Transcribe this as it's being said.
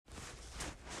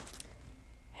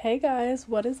Hey guys,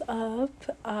 what is up?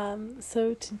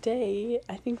 So today,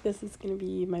 I think this is gonna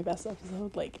be my best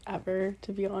episode, ever,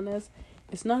 to be honest.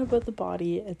 It's not about the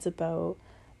body, it's about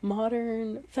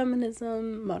modern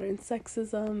feminism, modern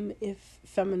sexism, if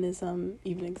feminism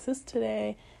even exists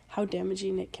today, how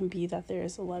damaging it can be that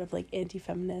there's a lot of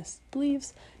anti-feminist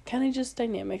beliefs, kind of just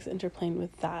dynamics interplaying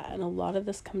with that. And a lot of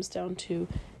this comes down to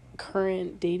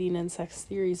current dating and sex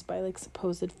theories by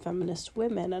supposed feminist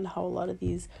women, and how a lot of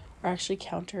these are actually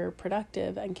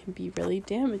counterproductive and can be really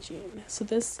damaging. So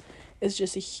this is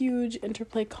just a huge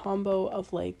interplay combo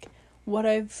of what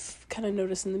I've kind of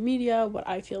noticed in the media, what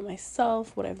I feel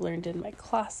myself, what I've learned in my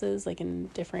classes, in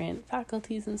different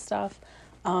faculties and stuff.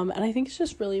 And I think it's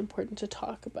just really important to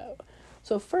talk about.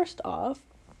 So first off,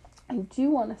 I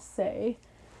do want to say,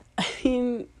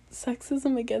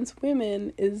 sexism against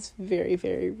women is very,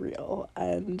 very real,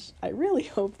 and I really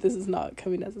hope this is not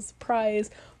coming as a surprise.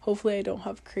 Hopefully I don't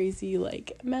have crazy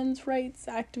men's rights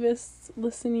activists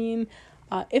listening.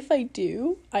 If I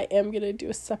do, I am going to do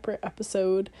a separate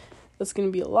episode that's going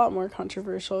to be a lot more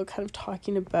controversial, kind of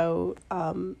talking about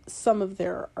some of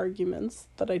their arguments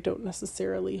that I don't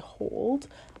necessarily hold.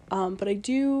 But I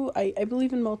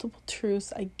believe in multiple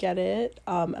truths. I get it.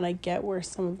 And I get where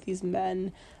some of these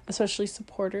men, especially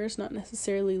supporters, not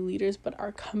necessarily leaders, but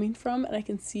are coming from, and I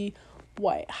can see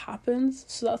why it happens.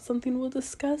 So that's something we'll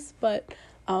discuss. But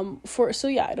I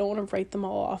don't want to write them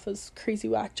all off as crazy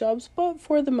whack jobs, but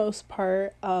for the most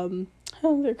part,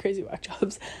 they're crazy whack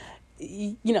jobs.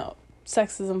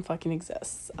 Sexism fucking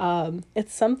exists.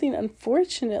 It's something,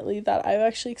 unfortunately, that I've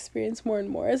actually experienced more and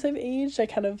more as I've aged. I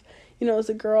kind of, as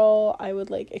a girl, I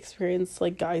would experience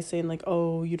guys saying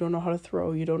oh, you don't know how to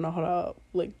throw, you don't know how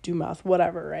to do math,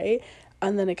 whatever, right?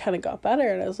 And then it kind of got better,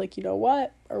 and I was you know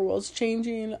what, our world's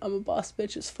changing, I'm a boss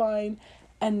bitch, it's fine.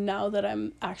 And now that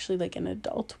I'm actually an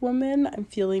adult woman, I'm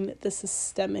feeling the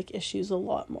systemic issues a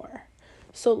lot more.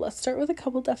 So let's start with a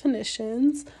couple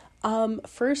definitions.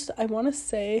 First, I want to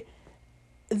say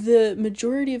the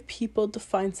majority of people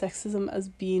define sexism as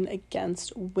being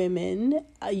against women.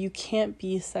 You can't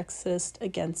be sexist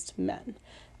against men.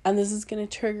 And this is going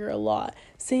to trigger a lot.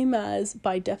 Same as,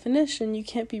 by definition, you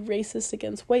can't be racist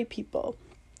against white people.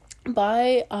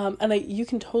 You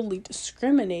can totally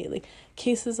discriminate.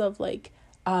 Cases of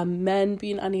men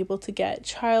being unable to get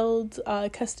child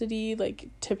custody,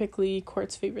 typically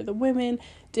courts favor the women,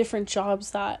 different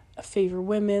jobs that favor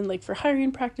women, for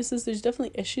hiring practices, there's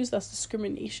definitely issues, that's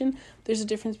discrimination. There's a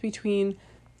difference between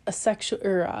a sexual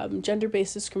or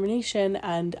gender-based discrimination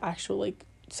and actual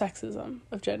sexism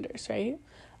of genders, right?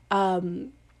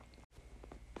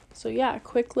 So yeah,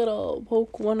 quick little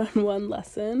woke one-on-one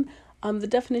lesson. The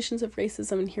definitions of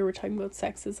racism, and here we're talking about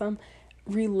sexism,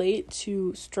 relate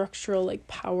to structural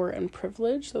power and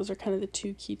privilege. Those are kind of the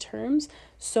two key terms.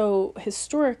 So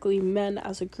historically, men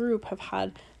as a group have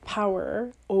had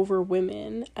power over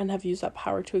women and have used that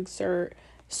power to exert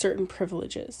certain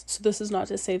privileges. So this is not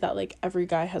to say that every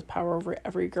guy has power over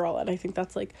every girl, and I think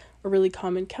that's a really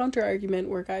common counter argument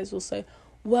where guys will say,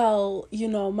 well,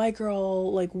 my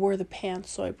girl wore the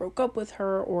pants, so I broke up with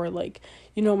her, or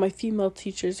my female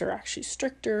teachers are actually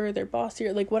stricter, they're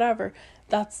bossier, whatever.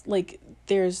 That's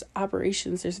there's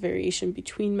aberrations, there's variation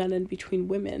between men and between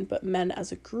women, but men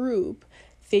as a group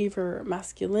favor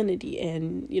masculinity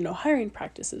in hiring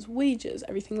practices, wages,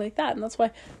 everything like that. And that's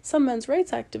why some men's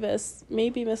rights activists may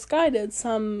be misguided,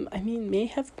 some may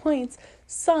have points,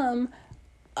 some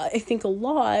I think a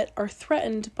lot are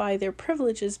threatened by their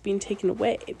privileges being taken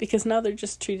away, because now they're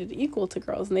just treated equal to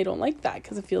girls, and they don't like that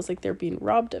because it feels like they're being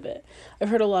robbed of it. I've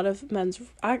heard a lot of men's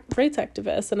rights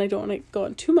activists, and I don't want to go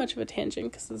on too much of a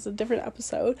tangent because it's a different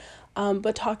episode,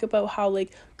 but talk about how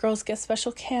girls get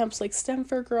special camps, STEM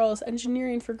for girls,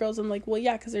 engineering for girls. I'm well,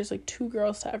 yeah, because there's 2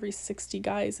 girls to every 60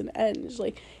 guys in Eng.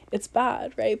 It's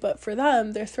bad, right? But for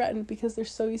them, they're threatened because they're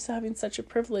so used to having such a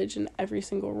privilege in every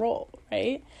single role,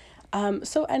 right?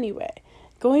 So anyway,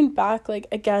 going back,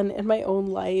 again, in my own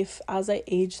life, as I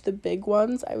age, the big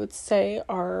ones I would say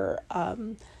are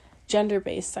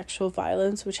gender-based sexual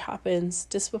violence, which happens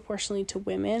disproportionately to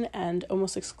women and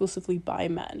almost exclusively by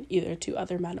men, either to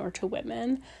other men or to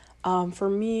women. For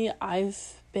me,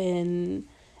 I've been,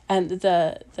 and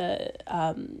the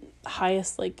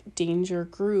highest danger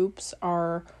groups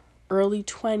are early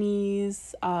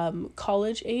 20s,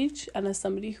 college age, and as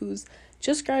somebody who's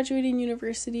just graduating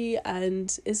university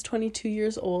and is 22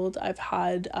 years old, I've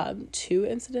had 2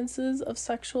 incidences of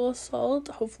sexual assault,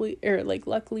 hopefully, or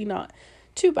luckily not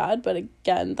too bad, but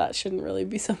again, that shouldn't really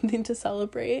be something to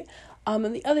celebrate.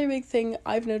 And the other big thing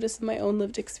I've noticed in my own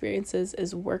lived experiences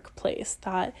is workplace,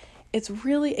 that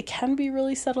it can be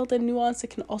really settled and nuanced. It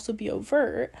can also be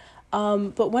overt.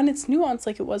 But when it's nuanced,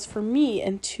 like it was for me,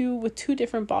 and with two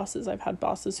different bosses, I've had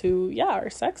bosses who, are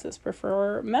sexist,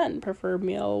 prefer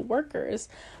male workers.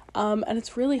 And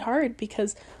it's really hard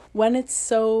because when it's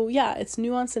so, it's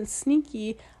nuanced and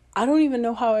sneaky, I don't even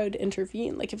know how I would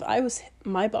intervene. Like if I was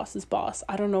my boss's boss,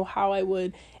 I don't know how I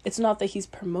would. It's not that he's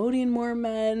promoting more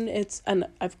men. And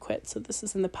I've quit, so this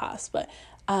is in the past, but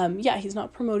he's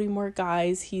not promoting more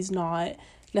guys. He's not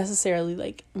necessarily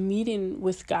like meeting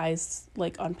with guys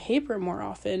like on paper more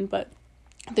often, but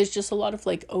there's just a lot of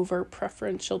like over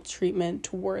preferential treatment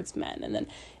towards men. And then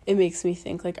it makes me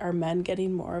think, like, are men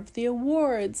getting more of the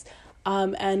awards?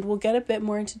 And we'll get a bit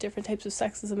more into different types of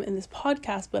sexism in this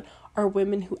podcast, but are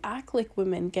women who act like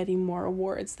women getting more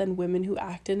awards than women who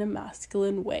act in a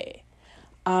masculine way?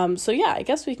 I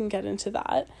guess we can get into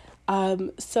that.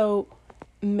 So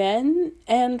men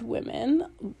and women,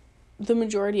 the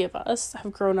majority of us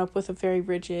have grown up with a very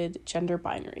rigid gender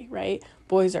binary, right?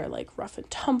 Boys are like rough and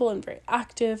tumble and very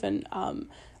active and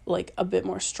like a bit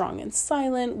more strong and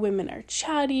silent. Women are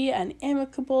chatty and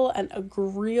amicable and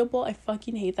agreeable. I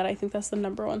fucking hate that. I think that's the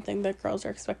number one thing that girls are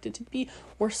expected to be.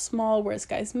 We're small, whereas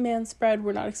guys manspread.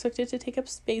 We're not expected to take up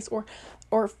space or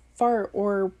fart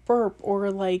or burp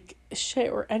or like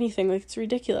shit or anything. Like, it's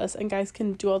ridiculous. And guys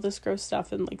can do all this gross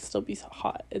stuff and like still be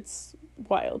hot. It's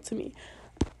wild to me.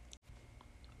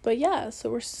 But so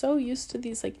we're so used to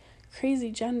these like crazy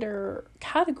gender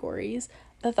categories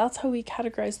that's how we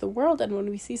categorize the world. And when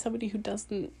we see somebody who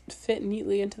doesn't fit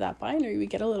neatly into that binary, we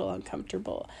get a little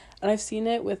uncomfortable. And I've seen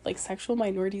it with like sexual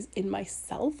minorities in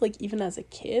myself, like even as a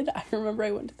kid. I remember I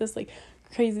went to this like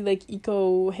crazy like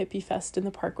eco hippie fest in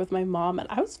the park with my mom, and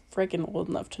I was freaking old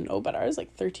enough to know better. I was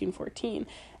like 13, 14.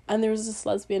 And there was this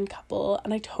lesbian couple,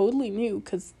 and I totally knew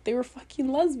because they were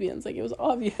fucking lesbians. Like, it was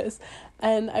obvious.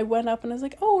 And I went up and I was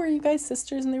like, oh, are you guys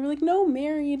sisters? And they were like, no,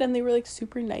 married. And they were like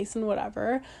super nice and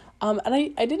whatever. And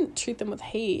I didn't treat them with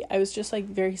hate. I was just like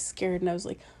very scared. And I was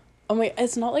like, oh my,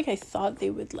 it's not like I thought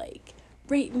they would like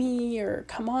rape me or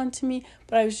come on to me,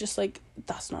 but I was just like,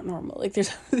 that's not normal. Like,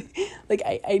 there's like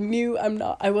I knew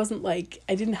I wasn't like,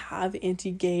 I didn't have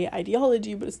anti-gay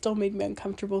ideology, but it still made me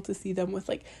uncomfortable to see them with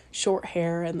like short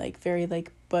hair and like very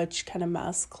like butch kind of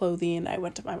mask clothing. And I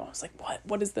went to my mom, I was like,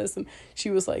 what is this? And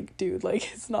she was like, dude,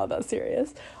 like, it's not that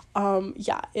serious.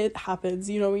 It happens,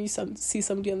 you know, when you see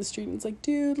somebody on the street and it's like,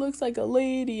 dude, looks like a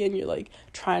lady, and you're like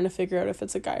trying to figure out if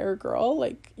it's a guy or a girl.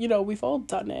 Like, you know, we've all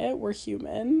done it. We're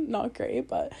human. Not great,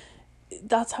 but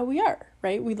that's how we are,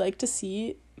 right? We like to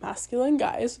see masculine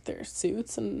guys with their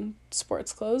suits and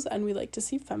sports clothes, and we like to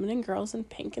see feminine girls in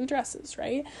pink and dresses,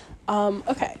 right?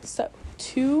 Okay, so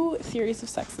 2 theories of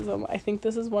sexism. I think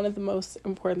this is one of the most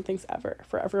important things ever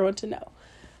for everyone to know.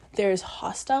 There's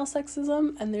hostile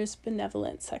sexism and there's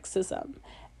benevolent sexism.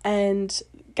 And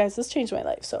guys, this changed my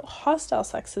life. So hostile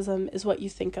sexism is what you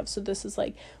think of. So this is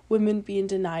like women being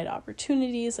denied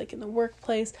opportunities, like in the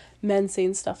workplace, men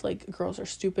saying stuff like girls are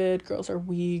stupid, girls are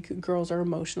weak, girls are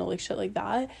emotional, like shit like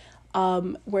that.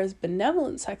 Whereas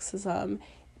benevolent sexism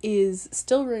is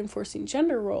still reinforcing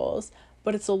gender roles,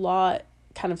 but it's a lot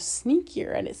kind of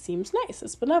sneakier and it seems nice.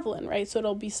 It's benevolent, right? So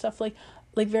it'll be stuff like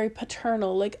very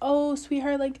paternal, like, oh,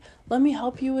 sweetheart, like, let me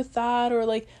help you with that, or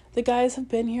like, the guys have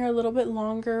been here a little bit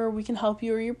longer, we can help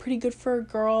you, or you're pretty good for a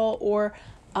girl, or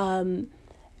kind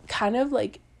of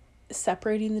like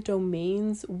separating the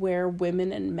domains where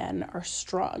women and men are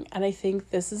strong. And I think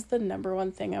this is the number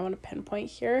one thing I want to pinpoint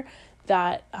here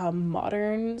that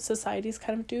modern society is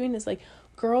kind of doing, is like,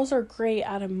 girls are great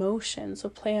at emotion, so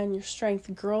play on your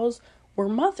strength. Girls were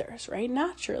mothers, right?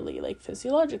 Naturally, like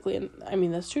physiologically. And I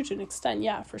mean, that's true to an extent.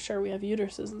 Yeah, for sure. We have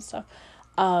uteruses and stuff,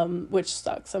 which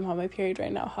sucks. I'm on my period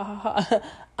right now. Ha ha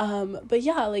ha. But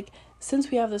yeah, like,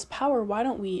 since we have this power, why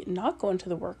don't we not go into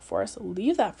the workforce,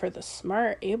 leave that for the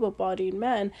smart, able-bodied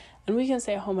men, and we can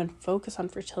stay at home and focus on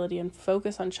fertility and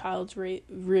focus on child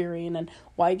rearing, and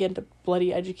why get into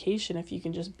bloody education if you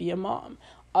can just be a mom?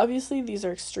 Obviously, these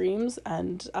are extremes,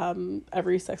 and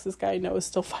every sexist guy I know is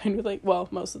still fine with, like, well,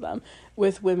 most of them,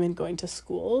 with women going to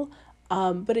school,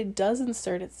 but it does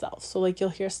insert itself. So, like, you'll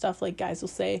hear stuff like guys will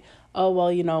say, oh,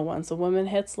 well, you know, once a woman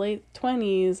hits late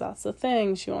 20s, that's the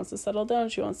thing, she wants to settle down,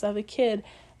 she wants to have a kid,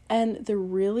 and the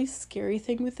really scary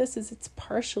thing with this is it's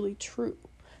partially true.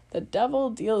 The devil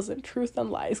deals in truth and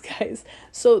lies, guys.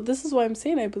 So this is why I'm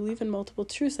saying I believe in multiple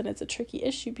truths, and it's a tricky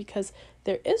issue because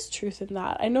there is truth in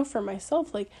that. I know for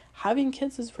myself, like, having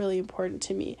kids is really important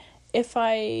to me. If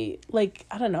I, like,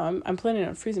 I don't know, I'm planning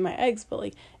on freezing my eggs, but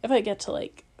like, if I get to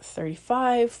like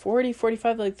 35, 40,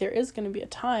 45, like, there is going to be a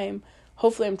time.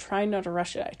 Hopefully I'm trying not to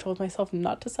rush it. I told myself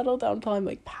not to settle down until I'm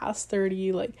like past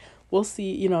 30, like we'll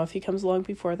see, you know, if he comes along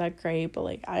before that, great, but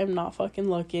like I am not fucking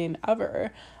looking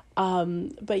ever.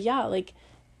 But yeah, like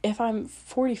if I'm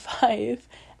 45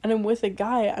 and I'm with a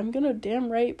guy, I'm gonna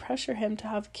damn right pressure him to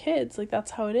have kids. Like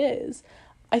that's how it is.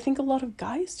 I think a lot of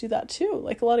guys do that too.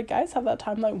 Like a lot of guys have that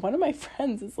timeline. One of my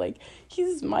friends is like,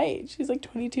 he's my age. He's like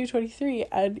 22, 23,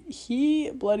 and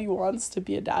he bloody wants to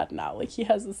be a dad now. Like he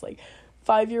has this like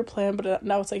 5-year plan, but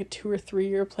now it's like a 2 or 3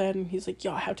 year plan, and he's like,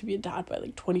 yo, I have to be a dad by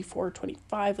like 24,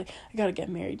 25. Like I gotta get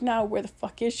married now. Where the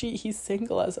fuck is she? He's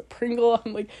single as a Pringle.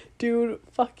 I'm like, dude,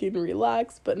 fucking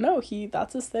relax. But no,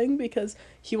 that's his thing, because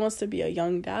he wants to be a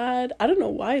young dad. I don't know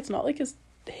why. It's not like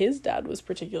his dad was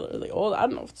particularly old. I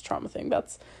don't know if it's a trauma thing.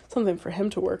 That's something for him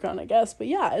to work on, I guess. But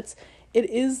yeah, it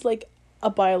is like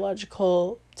a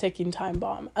biological ticking time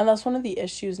bomb. And that's one of the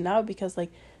issues now, because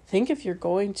like, think if you're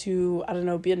going to, I don't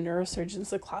know, be a neurosurgeon,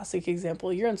 it's a classic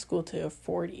example. You're in school to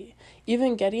 40.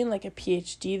 Even getting like a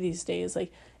PhD these days,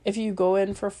 like if you go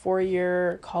in for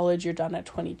 4-year college, you're done at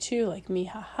 22, like me,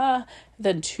 haha.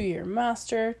 Then 2-year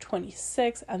master,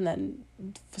 26, and then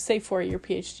say 4-year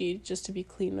PhD, just to be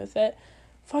clean with it.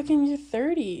 Fucking you're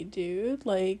 30, dude.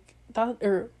 Like that,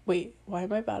 or wait, why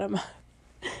am I bad at math?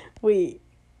 Wait,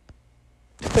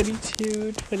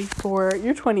 22, 24,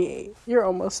 you're 28, you're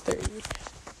almost 30.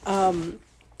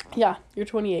 Yeah, you're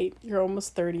 28, you're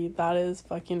almost 30. That is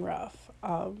fucking rough.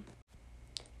 So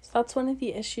that's one of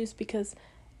the issues, because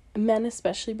men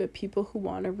especially, but people who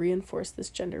want to reinforce this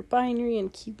gender binary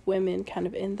and keep women kind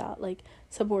of in that like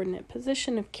subordinate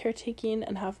position of caretaking,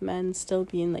 and have men still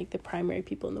being like the primary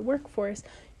people in the workforce,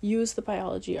 use the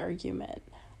biology argument.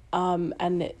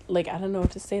 And it, like, I don't know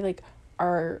what to say, like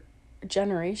our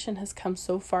generation has come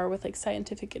so far with like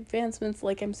scientific advancements.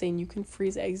 Like I'm saying, you can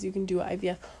freeze eggs, you can do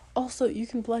IVF, also you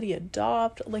can bloody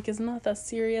adopt. Like it's not that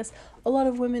serious. A lot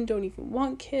of women don't even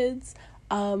want kids.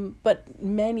 But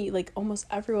many, like almost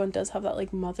everyone, does have that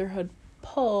like motherhood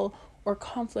pull or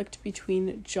conflict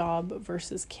between job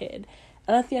versus kid.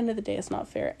 And at the end of the day, it's not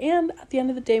fair. And at the end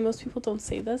of the day, most people don't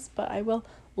say this, but I will,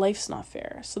 life's not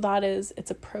fair. So it's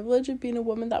a privilege of being a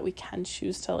woman that we can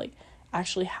choose to like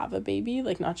actually have a baby,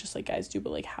 like not just like guys do,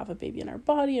 but like have a baby in our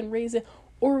body and raise it,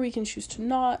 or we can choose to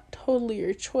not. Totally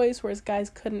your choice, whereas guys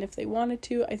couldn't if they wanted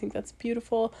to. I think that's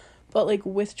beautiful, but like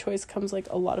with choice comes like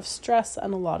a lot of stress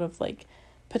and a lot of like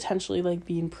potentially like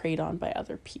being preyed on by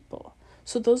other people.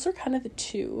 So those are kind of the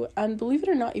two. And believe it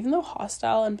or not, even though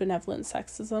hostile and benevolent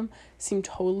sexism seem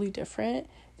totally different,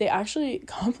 they actually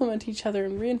complement each other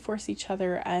and reinforce each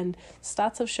other. And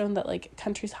stats have shown that like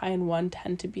countries high in one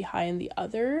tend to be high in the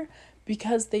other,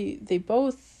 because they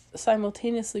both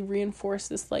simultaneously reinforce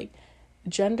this like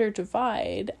gender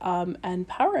divide and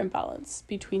power imbalance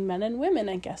between men and women.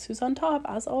 And guess who's on top?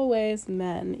 As always,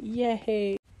 men.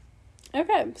 Yay.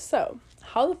 Okay, so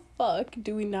how the fuck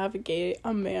do we navigate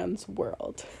a man's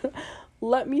world?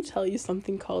 Let me tell you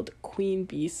something called queen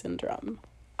bee syndrome.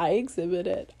 I exhibit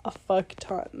it a fuck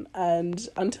ton, and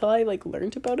until I like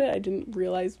learned about it, I didn't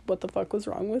realize what the fuck was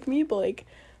wrong with me. But like,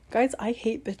 guys, I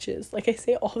hate bitches. Like I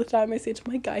say all the time, I say to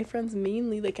my guy friends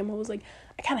mainly, like I'm always like,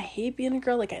 I kind of hate being a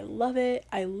girl. Like I love it.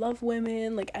 I love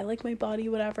women. Like I like my body,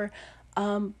 whatever.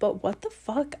 But what the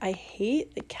fuck? I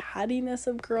hate the cattiness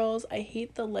of girls. I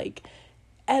hate the like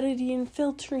editing,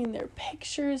 filtering their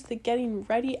pictures, the getting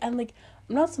ready, and like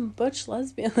I'm not some butch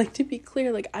lesbian. Like to be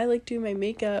clear, like I like doing my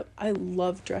makeup. I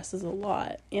love dresses a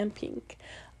lot, and pink.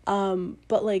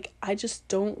 But like I just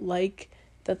don't like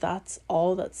that's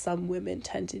all that some women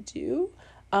tend to do.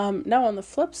 Now on the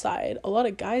flip side, a lot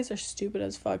of guys are stupid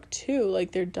as fuck too.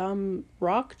 Like they're dumb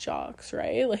rock jocks,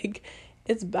 right? Like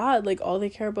it's bad. Like all they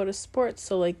care about is sports.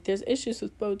 So like there's issues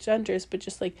with both genders, but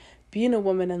just like being a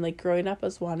woman and like growing up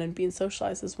as one and being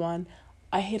socialized as one,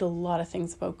 I hate a lot of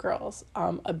things about girls.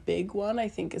 A big one I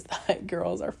think is that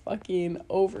girls are fucking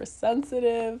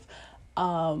oversensitive.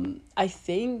 I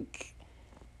think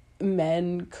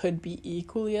men could be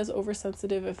equally as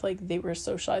oversensitive if like they were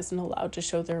socialized and allowed to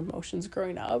show their emotions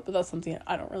growing up, but that's something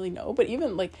I don't really know. But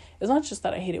even like, it's not just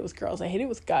that I hate it with girls, I hate it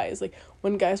with guys. Like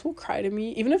when guys will cry to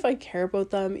me, even if I care about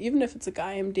them, even if it's a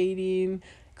guy I'm dating,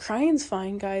 crying's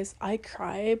fine, guys, I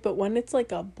cry. But when it's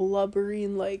like a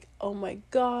blubbering like, oh my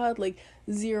god, like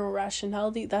zero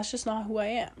rationality, that's just not who I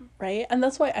am, right? And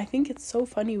that's why I think it's so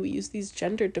funny we use these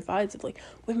gender divides of like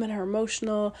women are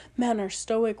emotional, men are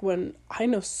stoic, when I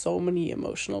know so many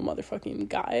emotional motherfucking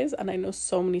guys and I know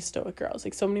so many stoic girls.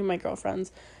 Like so many of my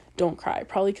girlfriends don't cry,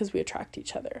 probably because we attract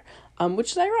each other,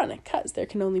 which is ironic because there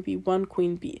can only be one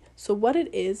queen bee. So what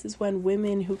it is when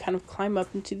women who kind of climb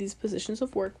up into these positions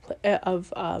of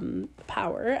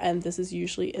power, and this is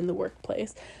usually in the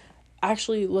workplace,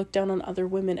 actually look down on other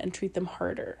women and treat them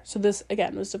harder. So this,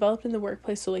 again, was developed in the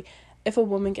workplace. So like, if a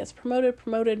woman gets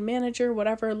promoted, manager,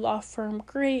 whatever, law firm,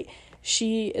 great,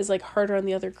 she is like harder on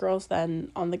the other girls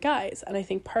than on the guys. And I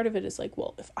think part of it is like,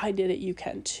 well, if I did it, you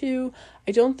can too.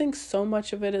 I don't think so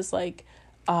much of it is like,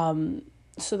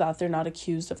 so that they're not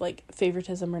accused of like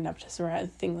favoritism or nepotism or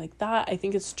anything like that. I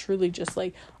think it's truly just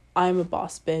like, I'm a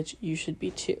boss bitch, you should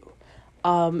be too.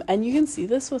 And you can see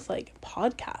this with like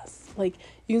podcasts. Like,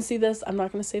 you can see this, I'm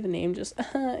not going to say the name just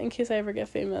in case I ever get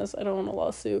famous, I don't want a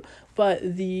lawsuit,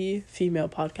 but the female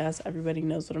podcast, everybody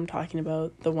knows what I'm talking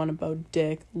about, the one about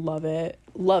dick, love it,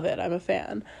 I'm a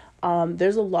fan.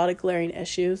 There's a lot of glaring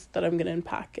issues that I'm going to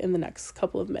unpack in the next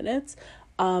couple of minutes,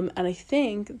 and I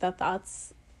think that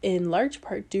that's in large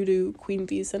part due to Queen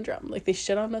Bee syndrome. Like, they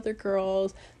shit on other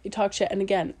girls, they talk shit, and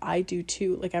again, I do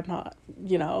too. Like, I'm not,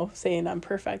 saying I'm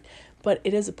perfect, but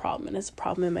it is a problem, and it's a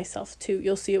problem in myself too.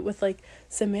 You'll see it with like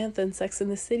Samantha in Sex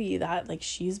and the City, that like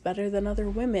she's better than other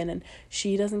women, and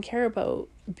she doesn't care about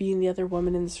being the other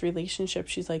woman in this relationship.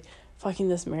 She's like fucking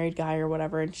this married guy or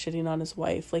whatever and shitting on his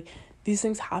wife. Like, these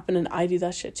things happen, and I do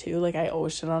that shit too. Like, I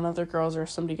always shit on other girls, or if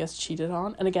somebody gets cheated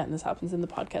on, and again, this happens in the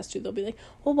podcast too. They'll be like,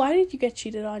 well, why did you get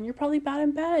cheated on? You're probably bad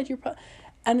in bed.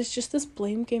 And it's just this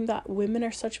blame game that women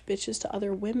are such bitches to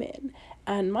other women.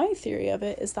 And my theory of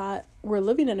it is that we're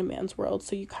living in a man's world,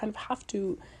 so you kind of have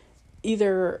to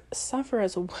either suffer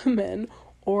as a woman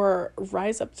or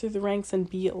rise up through the ranks and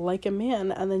be like a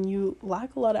man, and then you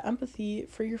lack a lot of empathy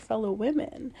for your fellow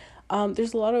women.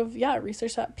 There's a lot of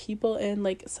research that people in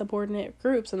like subordinate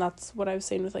groups, and that's what I was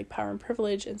saying with like power and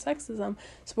privilege and sexism,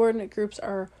 subordinate groups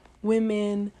are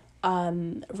women,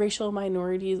 racial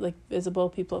minorities, like visible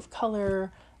people of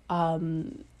color,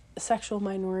 sexual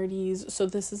minorities. So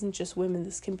this isn't just women,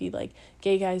 this can be like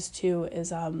gay guys too,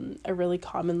 is a really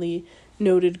commonly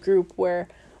noted group where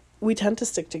we tend to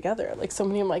stick together. Like, so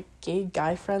many of my gay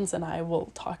guy friends and I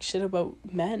will talk shit about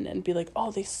men and be like,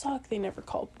 oh, they suck, they never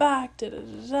call back,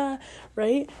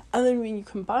 right? And then when you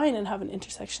combine and have an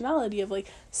intersectionality of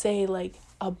like, say like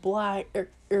a black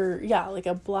like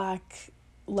a black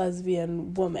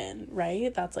lesbian woman,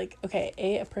 right? That's like, okay,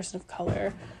 a person of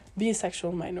color, B, a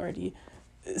sexual minority,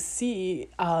 C,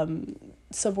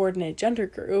 subordinate gender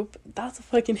group, that's a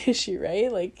fucking issue,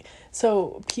 right? Like,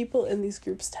 so people in these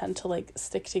groups tend to like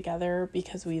stick together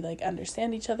because we like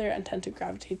understand each other and tend to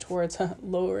gravitate towards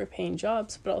lower paying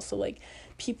jobs, but also like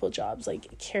people jobs,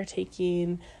 like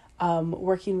caretaking,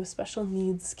 working with special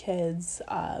needs kids,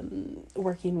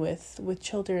 working with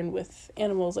children, with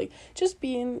animals, like just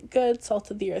being good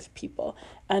salt of the earth people,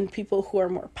 and people who are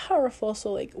more powerful.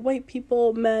 So like white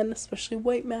people, men, especially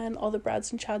white men, all the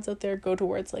Brads and Chads out there go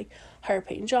towards like higher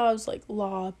paying jobs, like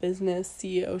law, business,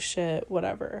 CEO shit,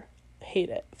 whatever. Hate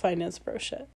it. Finance bro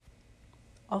shit.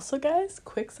 Also, guys,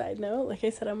 quick side note, like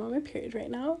I said, I'm on my period right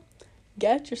now.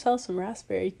 Get yourself some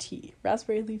raspberry tea.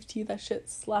 Raspberry leaf tea, that shit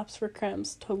slaps for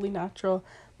cramps, totally natural.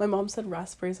 My mom said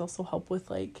raspberries also help with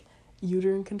like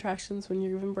uterine contractions when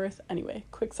you're giving birth. Anyway,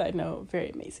 quick side note, very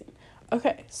amazing.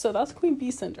 Okay, so that's Queen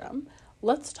Bee syndrome.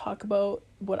 Let's talk about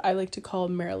what I like to call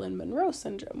Marilyn Monroe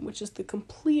syndrome, which is the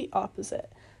complete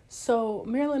opposite. So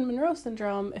Marilyn Monroe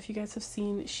syndrome, if you guys have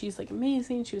seen, she's like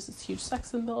amazing. She was this huge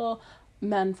sex symbol.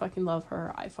 Men fucking love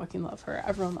her. I fucking love her.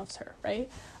 Everyone loves her, right?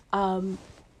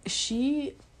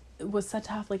 She was said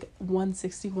to have like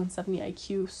 160, 170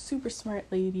 IQ, super smart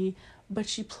lady, but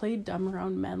she played dumb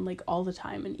around men like all the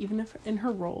time. And even if in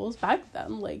her roles back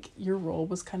then, like your role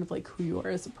was kind of like who you are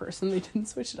as a person, they didn't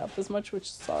switch it up as much,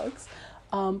 which sucks.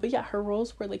 But yeah, her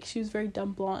roles were like, she was very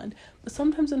dumb blonde, but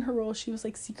sometimes in her role she was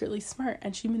like secretly smart,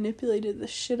 and she manipulated the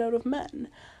shit out of men.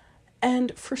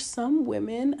 And for some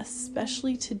women,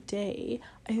 especially today,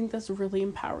 I think that's really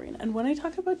empowering. And when I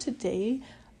talk about today,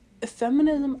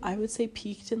 feminism, I would say,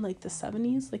 peaked in like the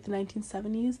 70s, like the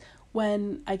 1970s,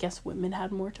 when I guess women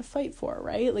had more to fight for,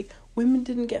 right? Like, women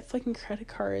didn't get fucking credit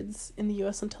cards in the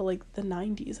US until like the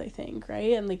 90s, I think,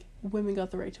 right? And like women got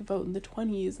the right to vote in the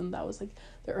 20s, and that was like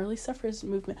the early suffrage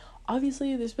movement.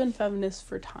 Obviously there's been feminists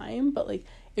for time, but like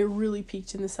it really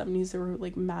peaked in the 70s. There were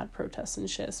like mad protests and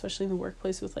shit, especially in the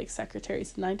workplace with like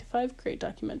Secretaries 9 to 5, great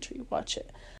documentary, watch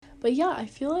it. But yeah, I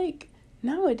feel like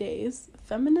nowadays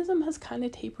feminism has kind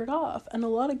of tapered off, and a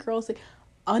lot of girls, like,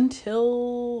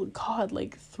 until God,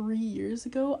 like 3 years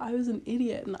ago, I was an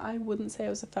idiot, and I wouldn't say I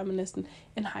was a feminist. And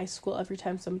in high school, every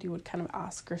time somebody would kind of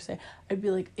ask or say, I'd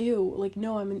be like, ew, like,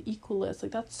 no, I'm an equalist,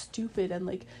 like, that's stupid, and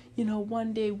like, you know,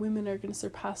 one day women are gonna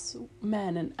surpass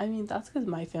men. And I mean, that's because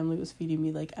my family was feeding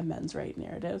me like a men's right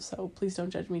narrative, so please don't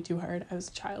judge me too hard. I was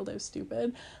a child, I was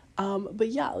stupid. But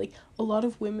yeah, like, a lot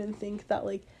of women think that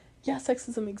like yeah,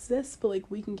 sexism exists, but like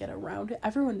we can get around it.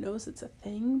 Everyone knows it's a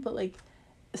thing, but like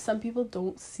some people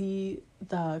don't see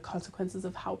the consequences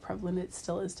of how prevalent it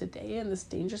still is today, and this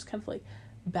dangerous kind of like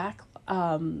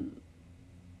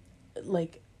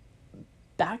like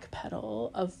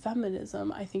backpedal of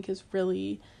feminism, I think, is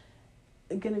really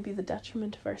going to be the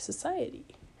detriment of our society,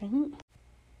 right?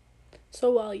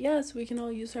 So while yes, we can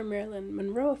all use our Marilyn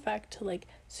Monroe effect to like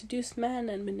seduce men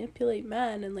and manipulate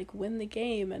men and like win the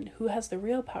game, and who has the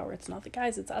real power? It's not the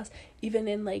guys, it's us. Even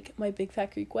in like My Big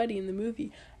Fat Greek Wedding in the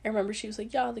movie, I remember she was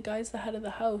like, yeah, the guy's the head of the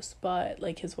house, but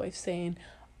like his wife's saying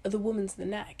the woman's the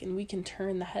neck and we can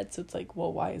turn the head. So it's like,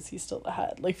 well, why is he still the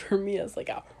head? Like for me as like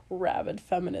a rabid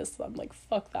feminist, I'm like,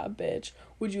 fuck that bitch.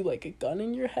 Would you like a gun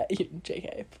in your head?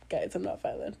 JK, guys, I'm not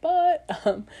violent, but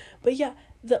yeah,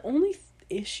 the only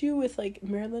issue with like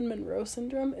Marilyn Monroe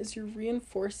syndrome is you're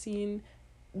reinforcing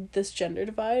this gender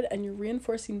divide, and you're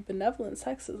reinforcing benevolent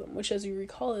sexism, which, as you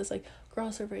recall, is like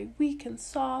girls are very weak and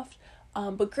soft,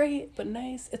 but great, but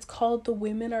nice. It's called the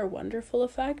women are wonderful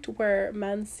effect, where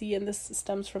men see, and this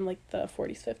stems from like the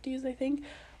 40s, 50s, I think,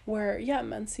 where yeah,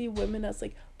 men see women as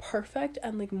like perfect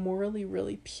and like morally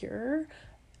really pure,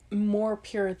 more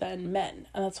pure than men.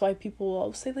 And that's why people will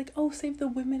always say like, oh, save the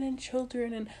women and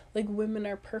children, and like women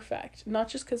are perfect, not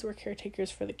just because we're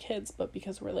caretakers for the kids, but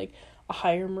because we're like a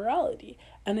higher morality.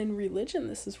 And in religion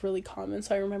this is really common.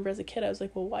 So I remember as a kid I was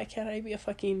like, well, why can't I be a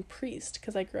fucking priest?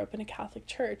 Because I grew up in a Catholic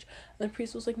church, and the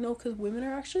priest was like, no, because women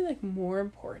are actually like more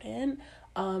important,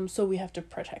 so we have to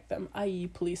protect them, i.e.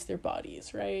 police their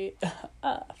bodies, right?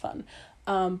 Fun.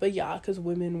 But yeah, because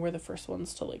women were the first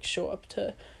ones to like show up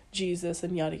to Jesus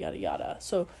and yada yada yada.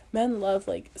 So men love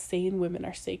like saying women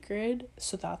are sacred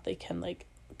so that they can like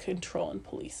control and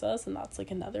police us, and that's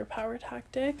like another power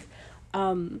tactic.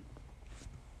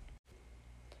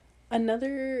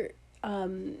 Another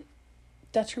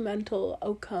detrimental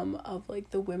outcome of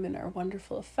like the women are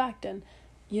wonderful effect, and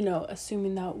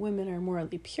assuming that women are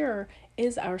morally pure,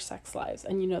 is our sex lives.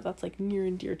 And that's like near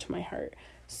and dear to my heart.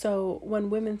 So when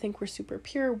women think we're super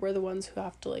pure, we're the ones who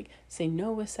have to like say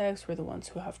no with sex. We're the ones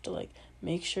who have to like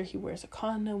make sure he wears a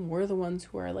condom. We're the ones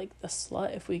who are like the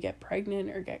slut if we get pregnant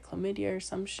or get chlamydia or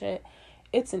some shit.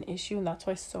 It's an issue, and that's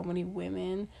why so many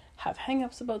women have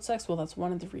hang-ups about sex. Well, that's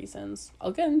one of the reasons.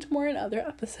 I'll get into more in other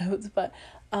episodes, but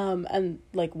and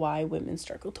like why women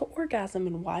struggle to orgasm,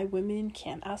 and why women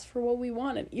can't ask for what we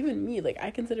want. And even me, like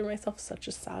I consider myself such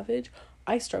a savage.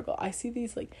 I struggle. I see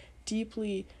these like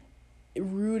deeply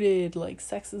rooted like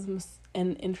sexism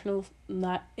and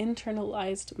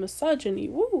internalized misogyny,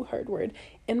 hard word,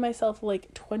 in myself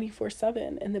like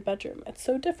 24/7 in the bedroom. It's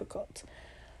so difficult.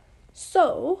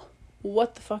 So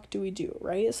what the fuck do we do,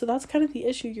 right? So that's kind of the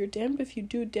issue. You're damned if you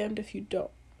do, damned if you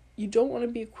don't. You don't want to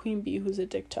be a queen bee who's a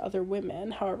dick to other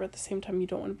women. However, at the same time, you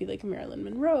don't want to be like Marilyn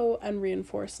Monroe and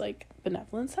reinforce like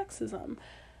benevolent sexism.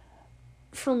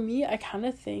 For me, I kind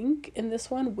of think in this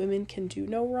one, women can do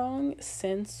no wrong,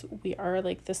 since we are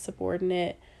like the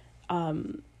subordinate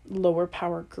lower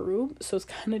power group. So it's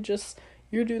kind of just,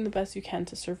 you're doing the best you can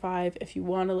to survive. If you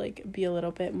want to like be a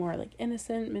little bit more like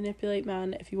innocent, manipulate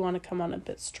men, if you want to come on a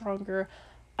bit stronger,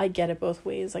 I get it both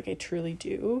ways, like I truly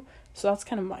do. So that's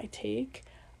kind of my take.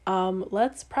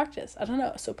 Let's practice. I don't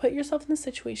know. So put yourself in the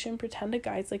situation, pretend a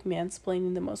guy's like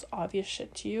mansplaining the most obvious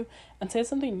shit to you, and say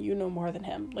something you know more than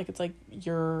him. Like it's like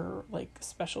your like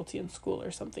specialty in school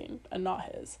or something and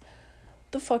not his.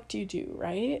 The fuck do you do,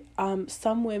 right?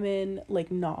 Some women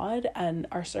like nod and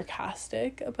are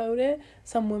sarcastic about it.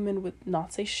 Some women would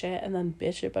not say shit and then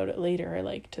bitch about it later,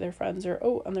 like to their friends or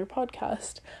on their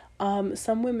podcast.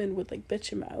 Some women would like bitch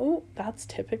him out. That's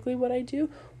typically what I do.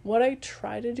 What I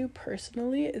try to do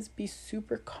personally is be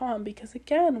super calm, because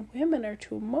again, women are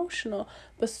too emotional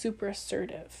but super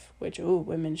assertive, which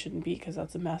women shouldn't be, because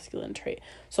that's a masculine trait.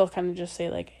 So I'll kind of just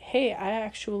say like, hey, I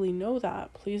actually know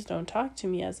that. Please don't talk to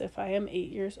me as if I am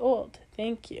 8 years old.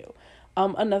 Thank you.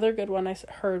 Another good one I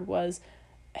heard was,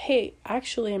 hey,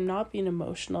 actually I'm not being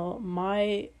emotional.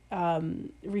 My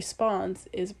response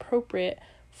is appropriate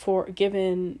for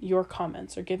given your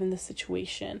comments or given the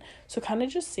situation. So kind of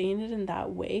just saying it in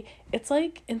that way. It's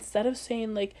like, instead of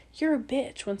saying like you're a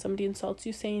bitch when somebody insults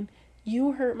you, saying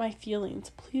you hurt my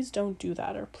feelings, please don't do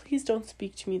that, or please don't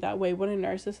speak to me that way. When a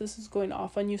narcissist is going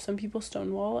off on you, some people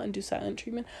stonewall and do silent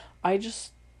treatment. I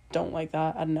just don't like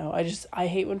that. I don't know, I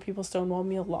hate when people stonewall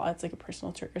me a lot. It's like a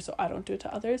personal trigger, so I don't do it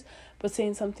to others. But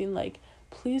saying something like,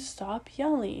 please stop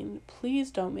yelling,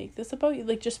 please don't make this about you,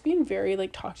 like just being very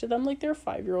like, talk to them like they're a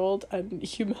 5-year-old and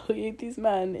humiliate these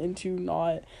men into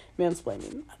not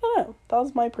mansplaining. I don't know, that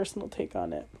was my personal take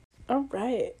on it. All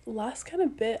right, last kind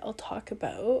of bit I'll talk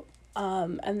about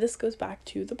And this goes back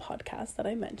to the podcast that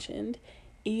I mentioned,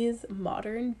 is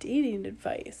modern dating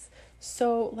advice.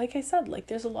 So, like I said, like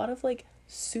there's a lot of like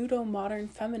pseudo modern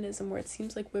feminism where it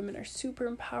seems like women are super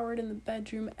empowered in the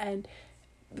bedroom, and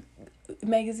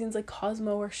magazines like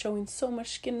Cosmo are showing so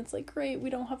much skin. It's like, great, we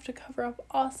don't have to cover up.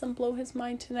 Awesome, blow his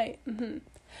mind tonight.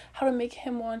 How to make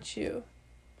him want you.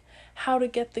 How to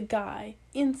get the guy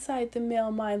inside the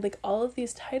male mind. Like all of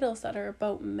these titles that are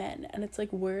about men. And it's like,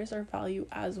 where's our value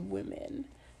as women?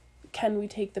 Can we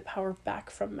take the power back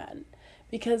from men?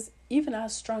 Because even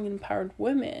as strong and empowered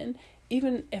women,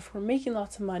 even if we're making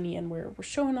lots of money and we're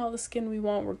showing all the skin we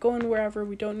want, we're going wherever,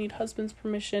 we don't need husband's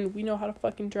permission, we know how to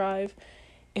fucking drive,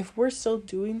 if we're still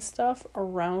doing stuff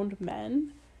around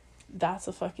men, that's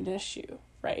a fucking issue,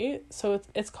 right? So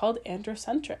it's called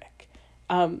androcentric.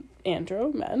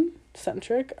 Andro, men,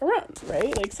 centric, around,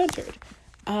 right? Like centered.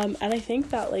 And I think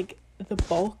that like the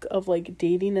bulk of like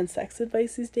dating and sex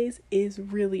advice these days is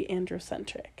really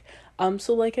androcentric.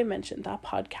 So like I mentioned, that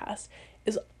podcast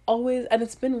is always, and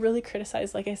it's been really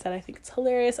criticized. Like I said, I think it's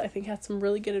hilarious. I think it had some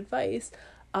really good advice.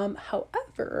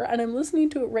 However, and I'm listening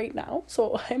to it right now,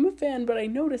 so I'm a fan, but I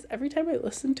notice every time I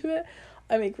listen to it,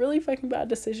 I make really fucking bad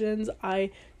decisions.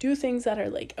 I do things that are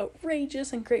like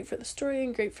outrageous and great for the story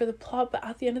and great for the plot, but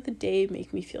at the end of the day,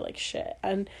 make me feel like shit.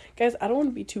 And guys, I don't want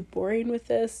to be too boring with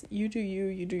this. You do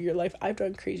your life. I've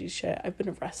done crazy shit. I've been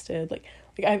arrested.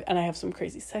 I have some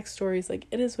crazy sex stories. Like,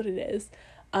 it is what it is.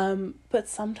 But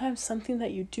sometimes something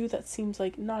that you do that seems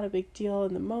like not a big deal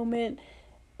in the moment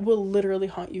will literally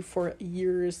haunt you for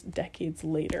years, decades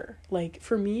later. Like,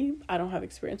 for me, I don't have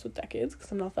experience with decades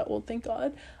because I'm not that old, thank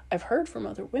God. I've heard from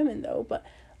other women though, but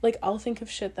like I'll think of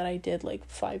shit that I did like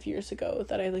 5 years ago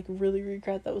that I like really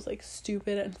regret, that was like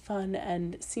stupid and fun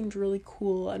and seemed really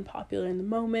cool and popular in the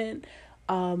moment.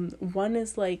 One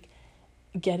is like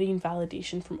getting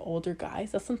validation from older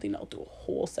guys. That's something I'll do a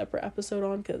whole separate episode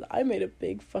on, because I made a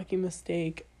big fucking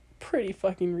mistake pretty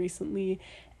fucking recently,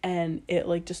 and it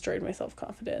like destroyed my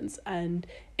self-confidence, and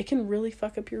it can really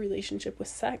fuck up your relationship with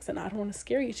sex. And I don't want to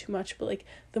scare you too much, but like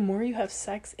the more you have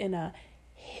sex in a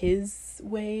his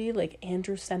way, like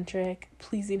androcentric,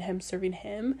 pleasing him, serving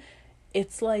him,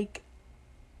 it's like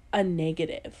a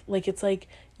negative. Like it's like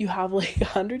you have like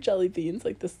 100 jelly beans,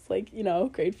 like this, like, you know,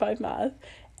 grade 5 math,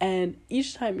 and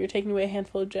each time you're taking away a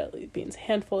handful of jelly beans,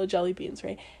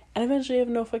 right? And eventually you have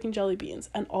no fucking jelly beans.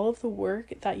 And all of the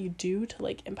work that you do to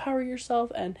like empower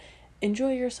yourself and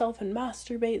enjoy yourself and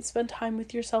masturbate, spend time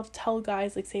with yourself, tell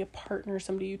guys, like say a partner,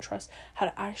 somebody you trust, how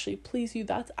to actually please you,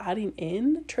 that's adding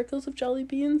in trickles of jelly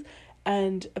beans.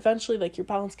 And eventually like your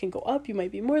balance can go up. You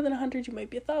might be more than 100, you might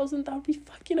be 1,000. That would be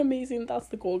fucking amazing. That's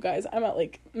the goal, guys. I'm at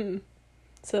like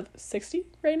 60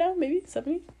 right now, maybe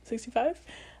 70, 65.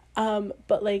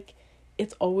 But like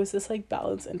it's always this like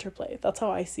balance interplay. That's how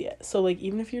I see it. So like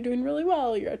even if you're doing really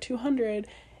well, you're at 200,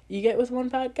 you get with one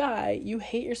bad guy, you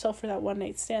hate yourself for that one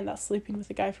night stand, that sleeping with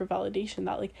a guy for validation,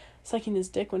 that like sucking his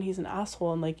dick when he's an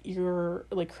asshole, and like you're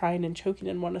like crying and choking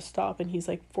and want to stop, and he's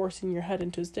like forcing your head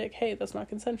into his dick. Hey, that's not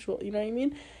consensual. You know what I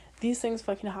mean? These things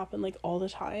fucking happen like all the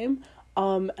time.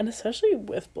 And especially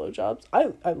with blowjobs,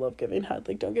 I love giving head,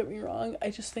 like don't get me wrong. I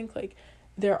just think like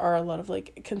there are a lot of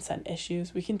like consent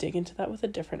issues. We can dig into that with a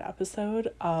different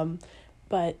episode.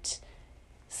 But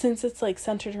since it's like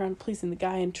centered around pleasing the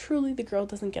guy and truly the girl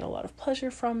doesn't get a lot of pleasure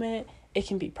from it, it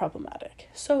can be problematic.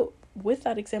 So with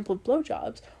that example of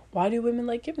blowjobs, why do women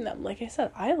like giving them? Like I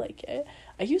said, I like it.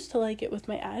 I used to like it with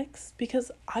my ex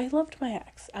because I loved my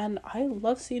ex and I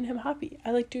love seeing him happy.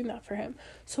 I like doing that for him.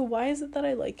 So why is it that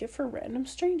I like it for random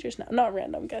strangers now? Not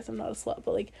random, guys, I'm not a slut,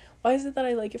 but like, why is it that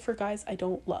I like it for guys I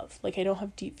don't love? Like, I don't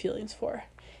have deep feelings for.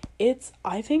 It's,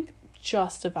 I think,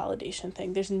 just a validation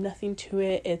thing. There's nothing to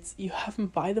it. It's, you have him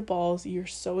by the balls. You're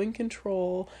so in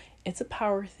control. It's a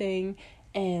power thing.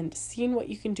 And seeing what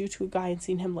you can do to a guy and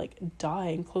seeing him like die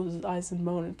and close his eyes and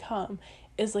moan and come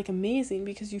is like amazing,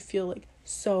 because you feel like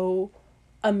so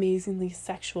amazingly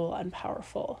sexual and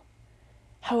powerful.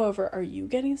 However, are you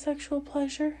getting sexual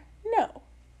pleasure? No.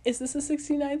 Is this a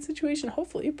 69 situation?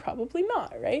 Hopefully, probably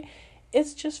not, right?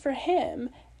 It's just for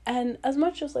him. And as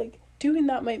much as like doing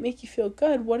that might make you feel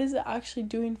good, what is it actually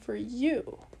doing for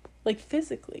you? Like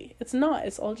physically? It's not.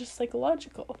 It's all just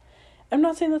psychological. I'm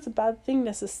not saying that's a bad thing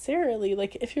necessarily.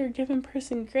 Like, if you're a given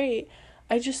person, great.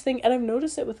 I just think, and I've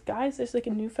noticed it with guys, there's like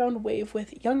a newfound wave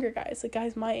with younger guys, like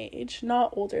guys my age,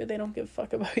 not older, they don't give a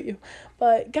fuck about you,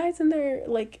 but guys in their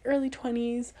like early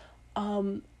 20s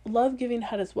love giving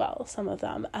head as well, some of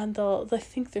them, and they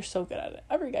think they're so good at it.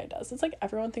 Every guy does. It's like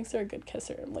everyone thinks they're a good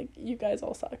kisser. I'm like, you guys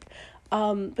all suck.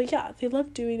 But yeah, they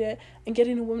love doing it and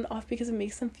getting a woman off because it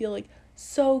makes them feel like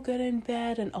so good in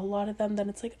bed, and a lot of them, then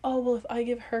it's like, oh, well, if I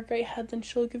give her great head, then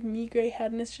she'll give me great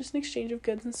head, and it's just an exchange of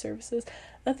goods and services.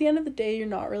 At the end of the day, you're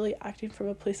not really acting from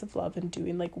a place of love and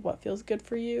doing like what feels good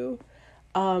for you.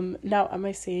 Now, am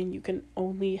I saying you can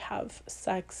only have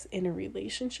sex in a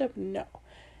relationship? No.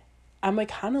 Am I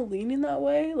kind of leaning that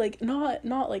way? Like, not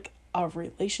like a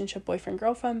relationship, boyfriend,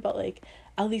 girlfriend, but like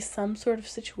at least some sort of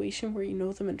situation where you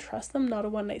know them and trust them, not a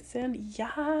one night stand.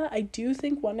 Yeah, I do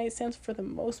think one night stands for the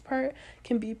most part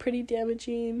can be pretty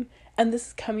damaging. And this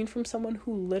is coming from someone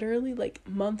who literally like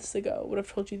months ago would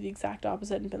have told you the exact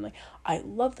opposite and been like, I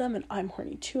love them and I'm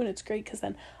horny too, and it's great because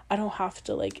then I don't have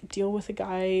to like deal with a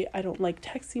guy. I don't like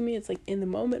texting me. It's like in the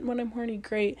moment when I'm horny,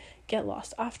 great. Get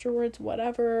lost afterwards,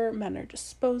 whatever. Men are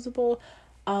disposable.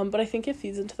 But I think it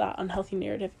feeds into that unhealthy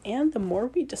narrative, and the more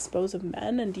we dispose of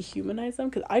men and dehumanize them,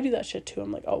 because I do that shit too.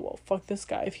 I'm like, oh, well, fuck this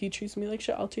guy. If he treats me like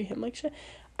shit, I'll treat him like shit.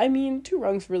 I mean, two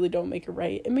wrongs really don't make it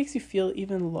right. It makes you feel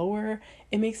even lower.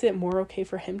 It makes it more okay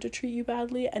for him to treat you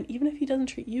badly. And even if he doesn't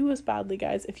treat you as badly,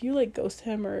 guys, if you like ghost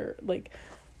him or like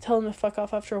tell him to fuck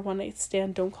off after a one night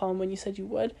stand, don't call him when you said you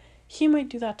would, he might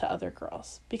do that to other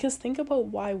girls. Because think about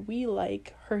why we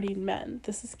like hurting men.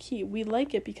 This is key. We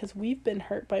like it because we've been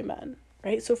hurt by men.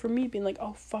 Right? So for me being like,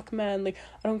 oh, fuck man, like,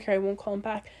 I don't care, I won't call him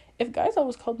back. If guys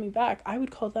always called me back, I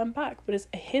would call them back. But it's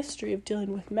a history of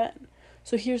dealing with men.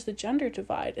 So here's the gender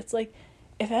divide. It's like,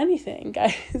 if anything,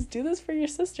 guys, do this for your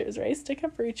sisters, right? Stick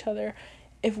up for each other.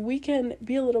 If we can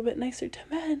be a little bit nicer to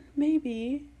men,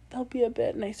 maybe they'll be a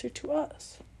bit nicer to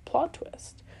us. Plot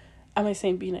twist. Am I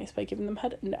saying be nice by giving them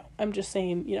head? No. I'm just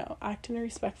saying, you know, act in a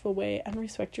respectful way and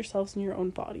respect yourselves and your own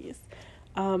bodies.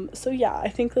 So yeah, I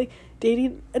think like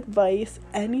dating advice,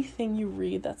 anything you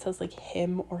read that says like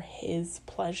him or his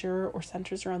pleasure or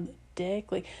centers around the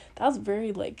dick, like that's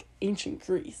very like ancient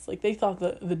Greece. Like they thought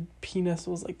the penis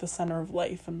was like the center of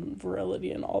life and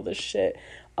virility and all this shit.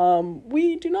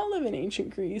 We do not live in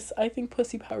ancient Greece. I think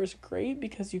pussy power is great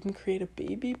because you can create a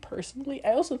baby. Personally,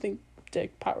 I also think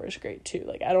dick power is great too.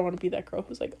 Like I don't want to be that girl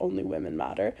who's like only women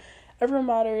matter. Everyone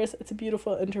matters. It's a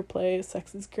beautiful interplay.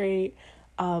 Sex is great.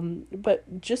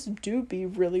 But just do be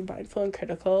really mindful and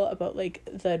critical about like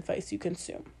the advice you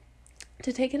consume.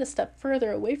 To take it a step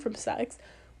further away from sex,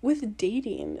 with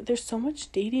dating, there's so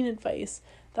much dating advice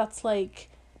that's like,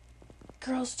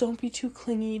 girls, don't be too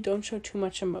clingy, don't show too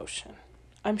much emotion.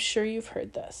 I'm sure you've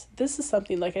heard this. This is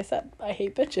something, like I said, I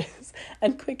hate bitches.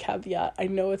 And quick caveat, I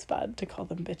know it's bad to call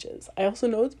them bitches. I also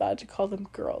know it's bad to call them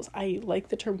girls. I like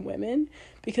the term women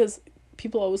because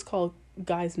people always call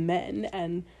guys men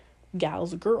and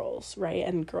gals girls, right?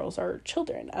 And girls are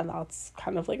children, and that's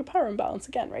kind of like a power imbalance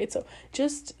again, right? So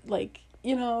just like,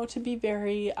 you know, to be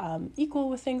very equal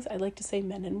with things, I like to say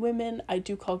men and women. I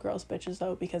do call girls bitches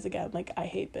though, because again, like I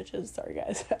hate bitches, sorry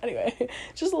guys. Anyway,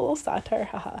 just a little satire,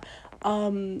 haha.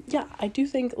 Yeah, I do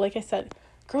think, like I said,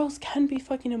 girls can be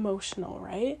fucking emotional,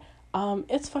 right?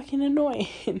 It's fucking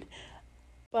annoying.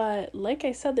 But like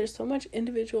I said, there's so much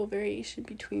individual variation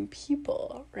between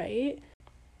people, right?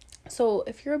 So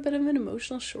if you're a bit of an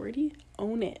emotional shorty,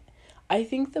 own it. I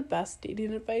think the best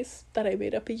dating advice that I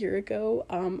made up a year ago,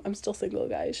 I'm still single,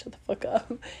 guys, shut the fuck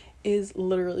up, is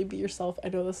literally be yourself. I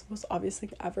know this is the most obvious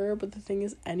thing ever, but the thing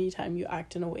is, anytime you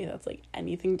act in a way that's like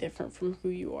anything different from who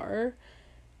you are,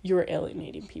 you're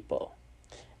alienating people.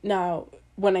 Now,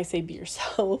 when I say be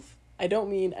yourself, I don't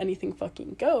mean anything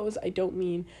fucking goes. I don't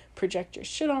mean project your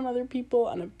shit on other people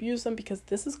and abuse them, because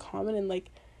this is common in like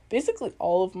basically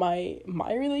all of my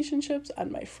relationships, and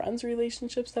my friends'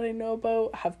 relationships that I know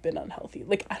about have been unhealthy.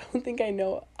 Like, I don't think I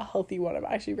know a healthy one. I'm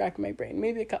actually racking my brain,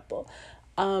 maybe a couple.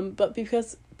 But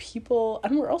because people,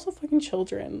 and we're also fucking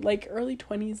children, like early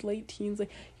 20s, late teens, like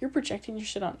you're projecting your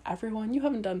shit on everyone. You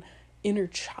haven't done inner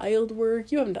child work.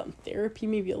 You haven't done therapy,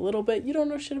 maybe a little bit. You don't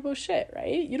know shit about shit,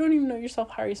 right? You don't even know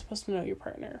yourself. How are you supposed to know your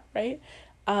partner, right?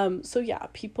 So yeah,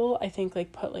 people, I think,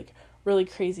 like put like really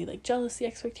crazy like jealousy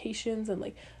expectations and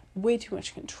like way too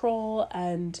much control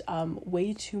and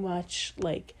way too much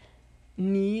like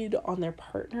need on their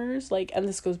partners, like, and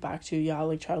this goes back to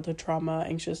like childhood trauma,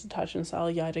 anxious attachment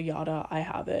style, yada yada. I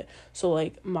have it. So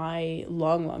like my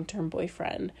long-term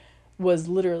boyfriend was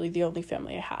literally the only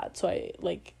family I had, so I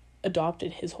like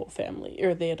adopted his whole family,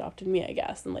 or they adopted me, I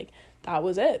guess, and like that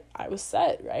was it. I was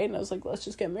set, right? And I was like, let's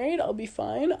just get married, I'll be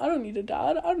fine, I don't need a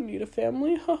dad, I don't need a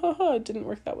family. It didn't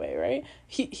work that way, right?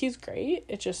 He's great,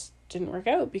 it just didn't work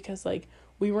out because like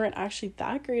we weren't actually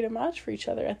that great a match for each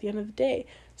other at the end of the day.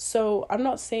 So I'm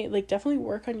not saying, like, definitely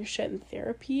work on your shit in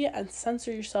therapy and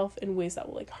censor yourself in ways that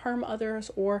will like harm others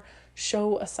or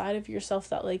show a side of yourself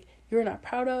that like you're not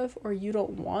proud of or you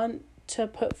don't want to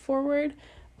put forward.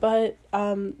 but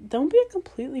don't be a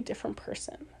completely different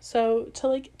person. So to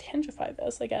like tangify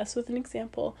this, I guess, with an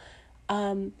example,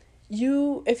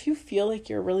 if you feel like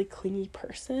you're a really clingy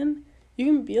person, you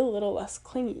can be a little less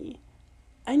clingy.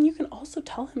 And you can also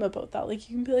tell him about that. Like,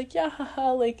 you can be like, yeah,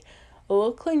 haha, like, a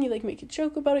little clingy, like, make a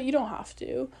joke about it. You don't have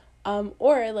to.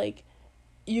 Or, like,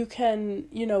 you can,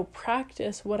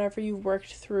 practice whatever you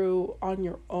worked through on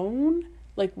your own,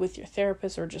 like, with your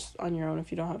therapist, or just on your own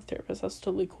if you don't have a therapist. That's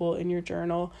totally cool, in your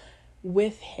journal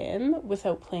with him,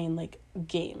 without playing, like,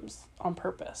 games on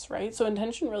purpose, right? So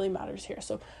intention really matters here.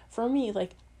 So for me,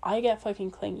 like, I get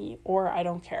fucking clingy, or I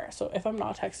don't care. So if I'm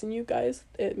not texting you guys,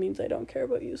 it means I don't care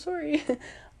about you, sorry.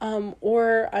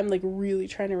 Or I'm like really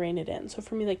trying to rein it in. So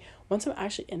for me, like, once I'm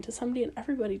actually into somebody, and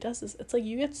everybody does this, it's like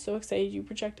you get so excited, you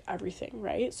project everything,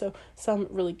 right? So some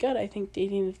really good, I think,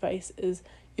 dating advice is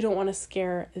you don't want to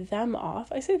scare them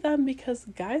off. I say them because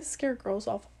guys scare girls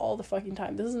off all the fucking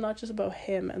time. This is not just about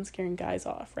him and scaring guys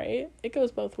off, right? It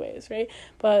goes both ways, right?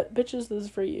 But bitches, this is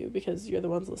for you because you're the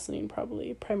ones listening,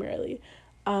 probably primarily.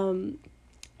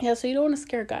 So you don't want to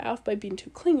scare a guy off by being too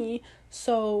clingy.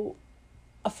 So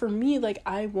for me, like,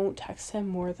 I won't text him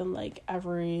more than like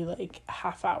every like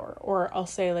half hour, or I'll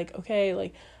say like, okay,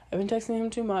 like, I've been texting him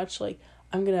too much, like,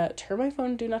 I'm gonna turn my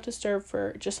phone do not disturb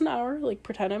for just an hour, like,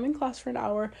 pretend I'm in class for an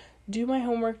hour, do my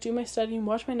homework, do my studying,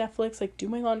 watch my Netflix, like, do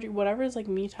my laundry, whatever is like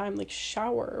me time, like,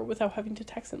 shower without having to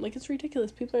text him. Like, it's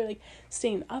ridiculous. People are like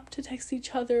staying up to text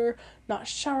each other, not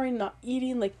showering, not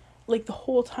eating, like the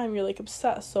whole time you're like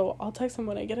obsessed. So I'll text him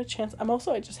when I get a chance.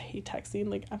 I just hate texting.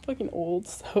 Like, I'm fucking old,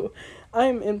 so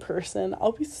I'm in person.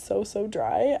 I'll be so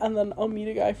dry, and then I'll meet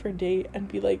a guy for a date and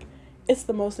be like, it's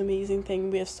the most amazing thing,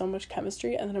 we have so much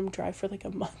chemistry, and then I'm dry for like a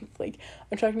month. Like,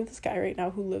 I'm talking to this guy right now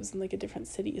who lives in like a different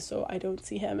city, so I don't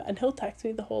see him, and he'll text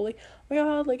me the whole like, oh my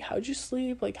god, like, how'd you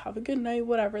sleep, like, have a good night,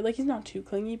 whatever. Like, he's not too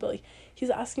clingy, but like, he's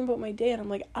asking about my day, and I'm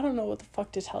like, I don't know what the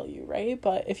fuck to tell you, right?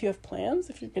 But if you have plans,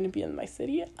 if you're gonna be in my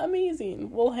city, amazing,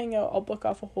 we'll hang out, I'll book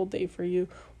off a whole day for you,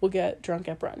 we'll get drunk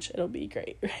at brunch, it'll be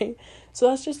great, right? So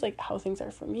that's just like how things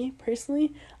are for me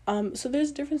personally. So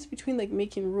there's a difference between like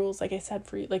making rules, like I said,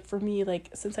 for me, like,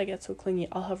 since I get so clingy,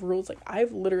 I'll have rules. Like,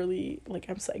 I've literally, like,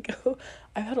 I'm psycho,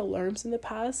 I've had alarms in the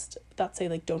past that say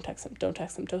like, don't text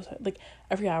him, like,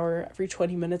 every hour, every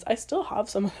 20 minutes. I still have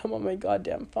some of them on my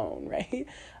goddamn phone, right?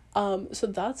 So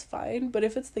that's fine. But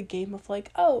if it's the game of like,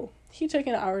 oh, he took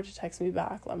an hour to text me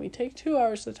back, let me take 2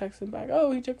 hours to text him back,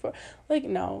 oh, he took 4, like,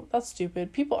 no, that's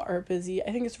stupid. People are busy.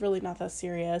 I think it's really not that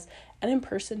serious. And in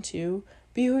person too,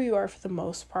 be who you are for the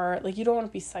most part. Like, you don't want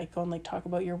to be psycho and like talk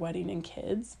about your wedding and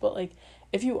kids, but like,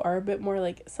 if you are a bit more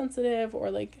like sensitive or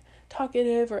like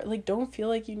talkative, or like, don't feel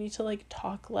like you need to like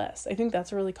talk less. I think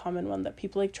that's a really common one, that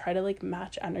people like try to like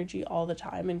match energy all the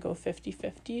time and go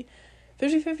 50-50.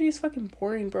 50-50 is fucking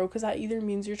boring, bro, because that either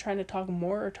means you're trying to talk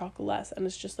more or talk less, and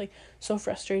it's just like so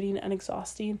frustrating and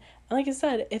exhausting. And like I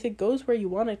said, if it goes where you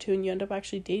want it to and you end up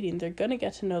actually dating, they're gonna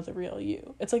get to know the real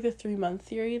you. It's like the 3-month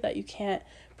theory, that you can't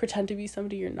pretend to be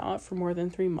somebody you're not for more than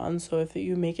 3 months. So if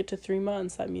you make it to 3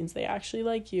 months, that means they actually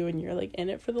like you and you're like in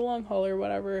it for the long haul or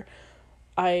whatever.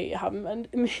 I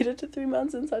haven't made it to 3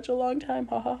 months in such a long time,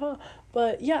 ha ha ha.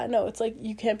 But yeah, no, it's like,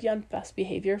 you can't be on best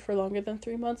behavior for longer than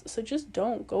 3 months, so just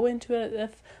don't go into it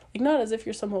if, like, not as if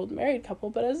you're some old married couple,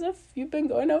 but as if you've been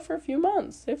going out for a few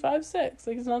months, say 5, 6,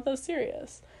 like, it's not that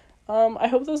serious. I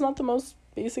hope that's not the most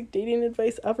basic dating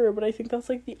advice ever, but I think that's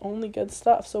like the only good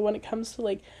stuff. So when it comes to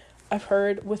like, I've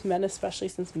heard with men, especially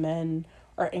since men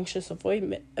are anxious,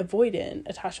 avoidant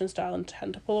attachment style and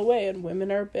tend to pull away, and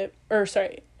men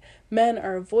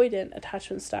are avoidant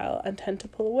attachment style and tend to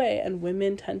pull away, and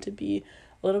women tend to be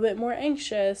a little bit more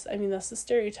anxious. I mean, that's the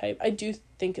stereotype. I do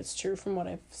think it's true from what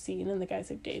I've seen in the guys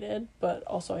I've dated, but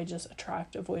also I just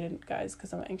attract avoidant guys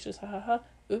because I'm anxious,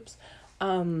 oops.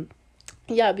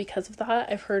 Yeah, because of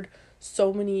that, I've heard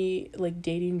so many like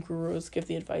dating gurus give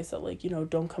the advice that like,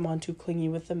 don't come on too clingy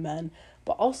with the men.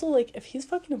 But also, like, if he's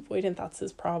fucking avoidant, that's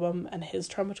his problem and his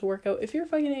trauma to work out. If you're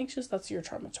fucking anxious, that's your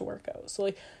trauma to work out. So,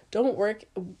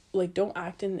 like, don't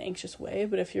act in an anxious way.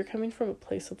 But if you're coming from a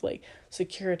place of, like,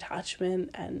 secure attachment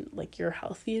and, like, you're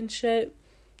healthy and shit,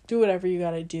 do whatever you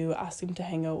gotta do. Ask him to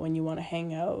hang out when you want to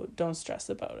hang out. Don't stress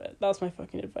about it. That's my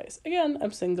fucking advice. Again,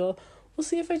 I'm single. We'll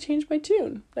see if I change my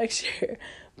tune next year.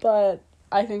 But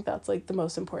I think that's, like, the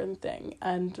most important thing.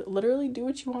 And literally do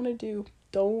what you want to do.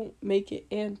 Don't make it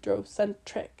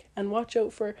androcentric, and watch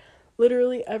out for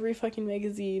literally every fucking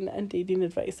magazine and dating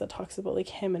advice that talks about like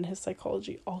him and his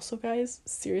psychology. Also, guys,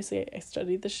 seriously, I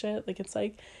studied this shit. Like, it's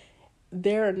like,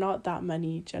 there are not that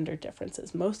many gender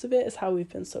differences. Most of it is how we've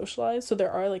been socialized. So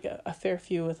there are like a fair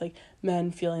few with like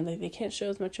men feeling like they can't show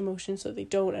as much emotion, so they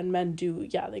don't, and men do,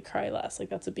 yeah, they cry less. Like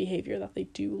that's a behavior that they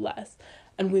do less,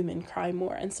 and women cry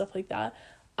more and stuff like that.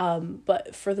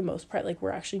 But for the most part, like, we're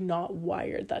actually not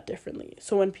wired that differently.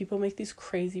 So when people make these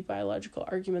crazy biological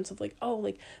arguments of like, oh,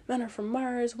 like men are from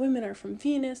Mars, women are from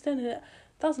Venus,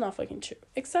 that's not fucking true.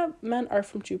 Except men are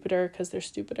from Jupiter because they're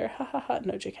stupider. Ha ha ha.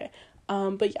 No, JK.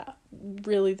 But yeah,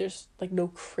 really, there's like no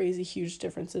crazy huge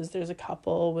differences. There's a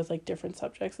couple with like different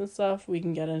subjects and stuff. We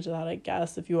can get into that, I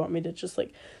guess, if you want me to just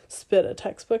like spit a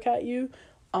textbook at you.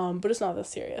 But it's not that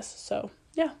serious. So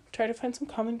yeah, try to find some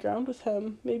common ground with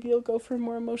him. Maybe he'll go for a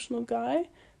more emotional guy.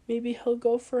 Maybe he'll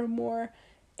go for a more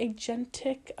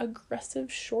agentic,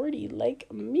 aggressive shorty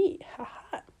like me.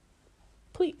 Haha.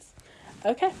 Please.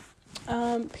 Okay.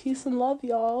 Peace and love,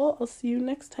 y'all. I'll see you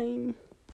next time.